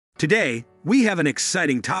Today, we have an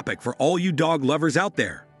exciting topic for all you dog lovers out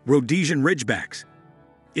there: Rhodesian Ridgebacks.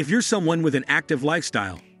 If you're someone with an active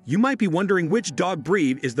lifestyle, you might be wondering which dog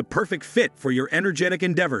breed is the perfect fit for your energetic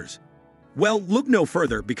endeavors. Well, look no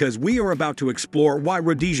further, because we are about to explore why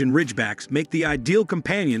Rhodesian Ridgebacks make the ideal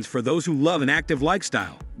companions for those who love an active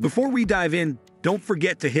lifestyle. Before we dive in, don't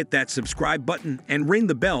forget to hit that subscribe button and ring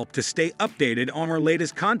the bell to stay updated on our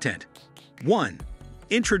latest content. 1.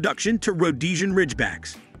 Introduction to Rhodesian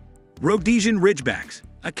Ridgebacks. Rhodesian Ridgebacks,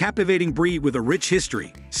 a captivating breed with a rich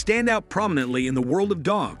history, stand out prominently in the world of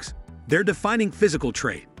dogs. Their defining physical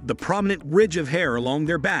trait, the prominent ridge of hair along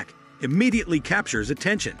their back, immediately captures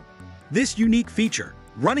attention. This unique feature,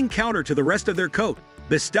 running counter to the rest of their coat,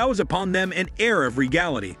 bestows upon them an air of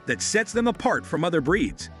regality that sets them apart from other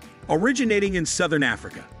breeds. Originating in southern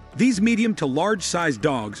Africa, these medium to large-sized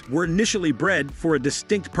dogs were initially bred for a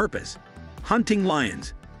distinct purpose: hunting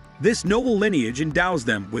lions. This noble lineage endows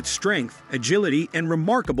them with strength, agility, and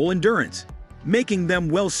remarkable endurance, making them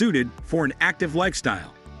well-suited for an active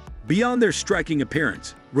lifestyle. Beyond their striking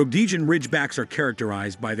appearance, Rhodesian Ridgebacks are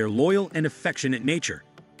characterized by their loyal and affectionate nature,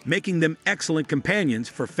 making them excellent companions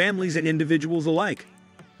for families and individuals alike.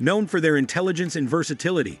 Known for their intelligence and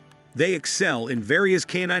versatility, they excel in various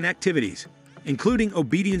canine activities, including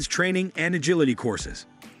obedience training and agility courses.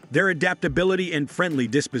 Their adaptability and friendly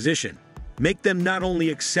disposition make them not only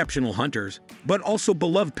exceptional hunters, but also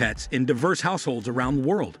beloved pets in diverse households around the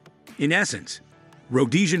world. In essence,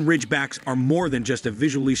 Rhodesian Ridgebacks are more than just a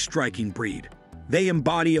visually striking breed. They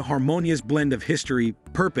embody a harmonious blend of history,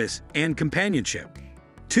 purpose, and companionship.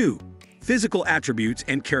 2. Physical attributes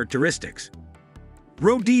and characteristics.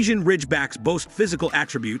 Rhodesian Ridgebacks boast physical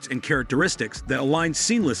attributes and characteristics that align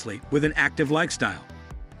seamlessly with an active lifestyle.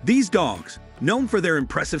 These dogs, known for their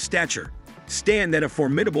impressive stature, stand at a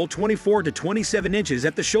formidable 24 to 27 inches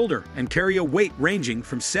at the shoulder and carry a weight ranging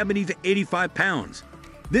from 70 to 85 pounds.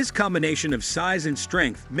 This combination of size and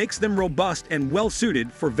strength makes them robust and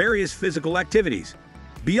well-suited for various physical activities.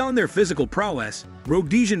 Beyond their physical prowess,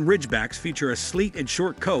 Rhodesian Ridgebacks feature a sleek and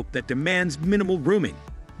short coat that demands minimal grooming.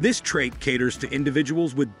 This trait caters to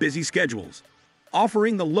individuals with busy schedules,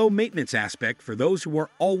 offering the low-maintenance aspect for those who are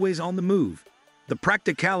always on the move. The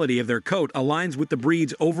practicality of their coat aligns with the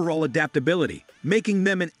breed's overall adaptability, making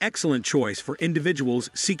them an excellent choice for individuals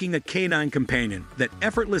seeking a canine companion that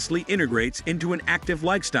effortlessly integrates into an active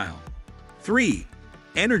lifestyle. 3.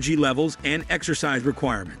 Energy levels and exercise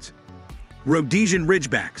requirements. Rhodesian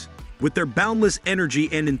Ridgebacks, with their boundless energy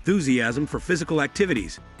and enthusiasm for physical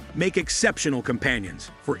activities, make exceptional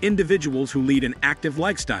companions for individuals who lead an active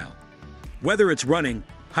lifestyle. Whether it's running,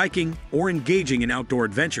 hiking, or engaging in outdoor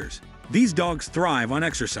adventures, these dogs thrive on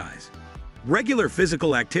exercise. Regular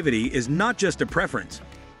physical activity is not just a preference,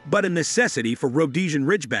 but a necessity for Rhodesian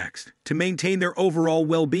Ridgebacks to maintain their overall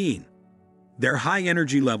well-being. Their high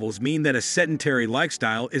energy levels mean that a sedentary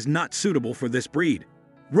lifestyle is not suitable for this breed.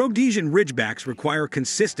 Rhodesian Ridgebacks require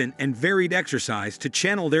consistent and varied exercise to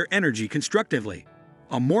channel their energy constructively.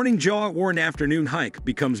 A morning jog or an afternoon hike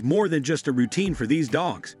becomes more than just a routine for these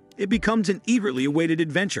dogs. It becomes an eagerly awaited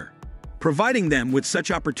adventure. Providing them with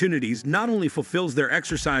such opportunities not only fulfills their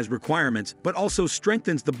exercise requirements, but also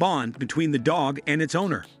strengthens the bond between the dog and its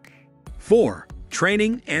owner. 4.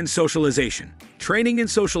 Training and socialization. Training and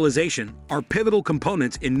socialization are pivotal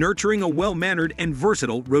components in nurturing a well-mannered and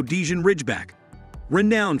versatile Rhodesian Ridgeback.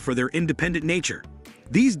 Renowned for their independent nature,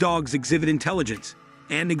 these dogs exhibit intelligence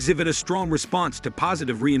and exhibit a strong response to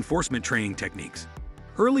positive reinforcement training techniques.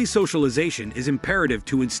 Early socialization is imperative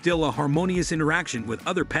to instill a harmonious interaction with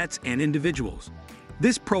other pets and individuals.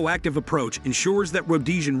 This proactive approach ensures that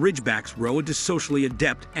Rhodesian Ridgebacks grow into socially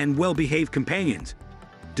adept and well-behaved companions.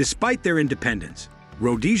 Despite their independence,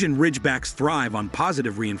 Rhodesian Ridgebacks thrive on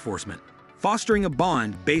positive reinforcement, fostering a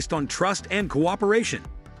bond based on trust and cooperation.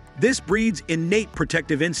 This breed's innate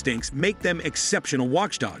protective instincts make them exceptional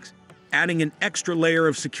watchdogs, adding an extra layer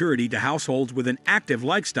of security to households with an active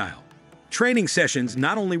lifestyle. Training sessions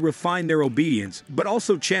not only refine their obedience, but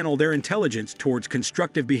also channel their intelligence towards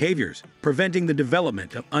constructive behaviors, preventing the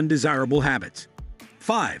development of undesirable habits.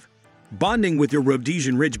 5. Bonding with your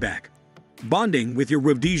Rhodesian Ridgeback. Bonding with your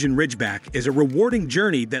Rhodesian Ridgeback is a rewarding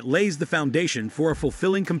journey that lays the foundation for a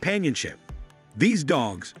fulfilling companionship. These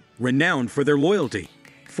dogs, renowned for their loyalty,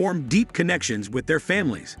 form deep connections with their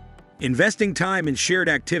families. Investing time in shared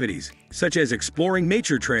activities, such as exploring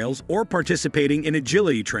nature trails or participating in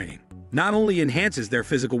agility training, not only enhances their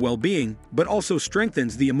physical well-being, but also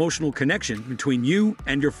strengthens the emotional connection between you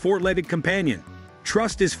and your four-legged companion.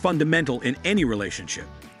 Trust is fundamental in any relationship,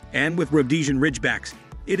 and with Rhodesian Ridgebacks,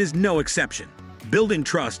 it is no exception. Building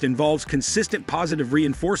trust involves consistent positive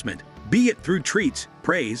reinforcement, be it through treats,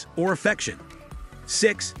 praise, or affection.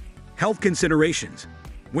 6. Health considerations.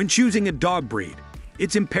 When choosing a dog breed,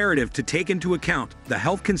 it's imperative to take into account the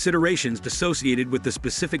health considerations associated with the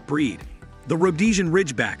specific breed. The Rhodesian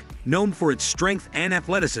Ridgeback, known for its strength and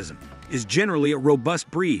athleticism, is generally a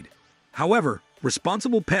robust breed. However,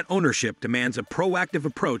 responsible pet ownership demands a proactive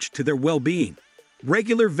approach to their well-being.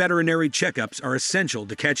 Regular veterinary checkups are essential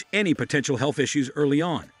to catch any potential health issues early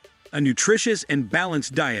on. A nutritious and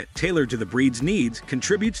balanced diet tailored to the breed's needs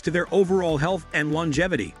contributes to their overall health and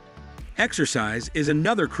longevity. Exercise is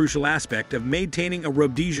another crucial aspect of maintaining a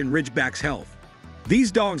Rhodesian Ridgeback's health.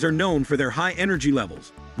 These dogs are known for their high energy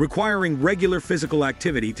levels, requiring regular physical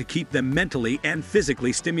activity to keep them mentally and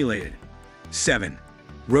physically stimulated. 7.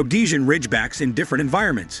 Rhodesian Ridgebacks in different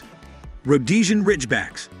environments. Rhodesian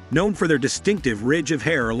Ridgebacks, known for their distinctive ridge of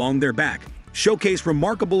hair along their back, showcase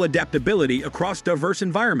remarkable adaptability across diverse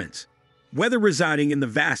environments. Whether residing in the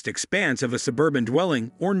vast expanse of a suburban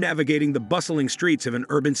dwelling or navigating the bustling streets of an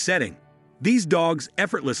urban setting, these dogs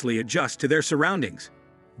effortlessly adjust to their surroundings.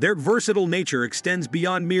 Their versatile nature extends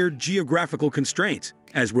beyond mere geographical constraints,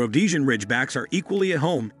 as Rhodesian Ridgebacks are equally at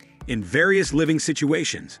home in various living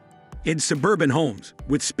situations. In suburban homes,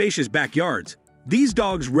 with spacious backyards, these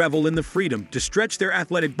dogs revel in the freedom to stretch their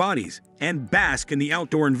athletic bodies and bask in the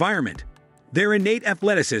outdoor environment. Their innate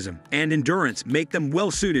athleticism and endurance make them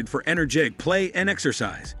well-suited for energetic play and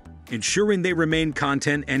exercise, ensuring they remain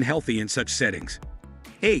content and healthy in such settings.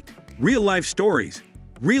 8. Real-life stories.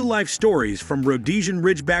 Real-life stories from Rhodesian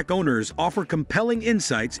Ridgeback owners offer compelling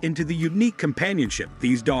insights into the unique companionship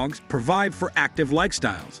these dogs provide for active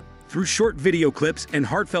lifestyles. Through short video clips and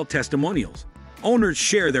heartfelt testimonials, owners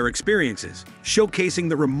share their experiences, showcasing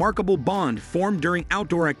the remarkable bond formed during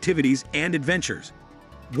outdoor activities and adventures.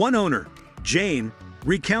 One owner, Jane,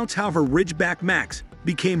 recounts how her Ridgeback Max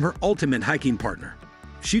became her ultimate hiking partner.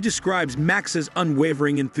 She describes Max's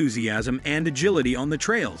unwavering enthusiasm and agility on the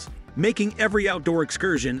trails, making every outdoor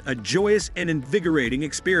excursion a joyous and invigorating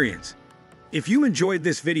experience. If you enjoyed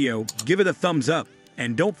this video, give it a thumbs up,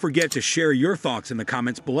 and don't forget to share your thoughts in the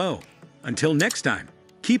comments below. Until next time,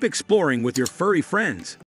 keep exploring with your furry friends.